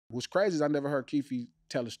What's crazy is I never heard Keefe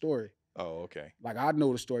tell a story. Oh, okay. Like I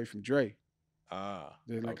know the story from Dre.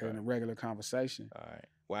 Okay. In a regular conversation. All right.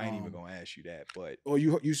 Well, I ain't even gonna ask you that, but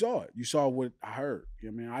you saw it. You saw what I heard.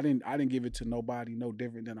 You know what I mean? I didn't give it to nobody no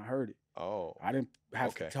different than I heard it. Oh. I didn't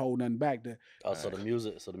have to hold nothing back. So the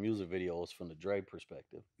music video is from the Dre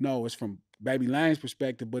perspective. No, it's from Baby Lane's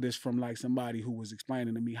perspective, but it's from like somebody who was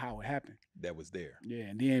explaining to me how it happened. That was there. Yeah,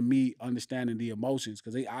 and then me understanding the emotions,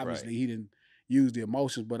 because obviously he didn't use the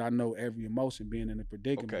emotions, but I know every emotion being in a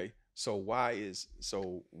predicament. Okay. So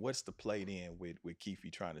what's the play then with Keefe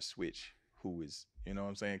trying to switch who is, you know what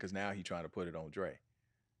I'm saying? Because now he trying to put it on Dre.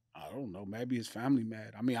 I don't know. Maybe his family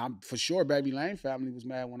mad. I mean, I'm for sure Baby Lane family was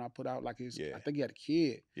mad when I put out like his. I think he had a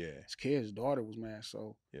kid. Yeah. His daughter was mad.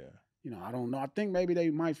 So yeah. You know, I don't know. I think maybe they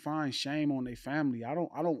might find shame on their family. I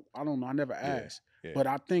don't know. I never asked. Yeah. But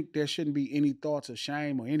I think there shouldn't be any thoughts of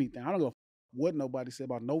shame or anything. I don't know what nobody said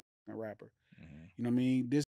about no rapper. Mm-hmm. You know what I mean? This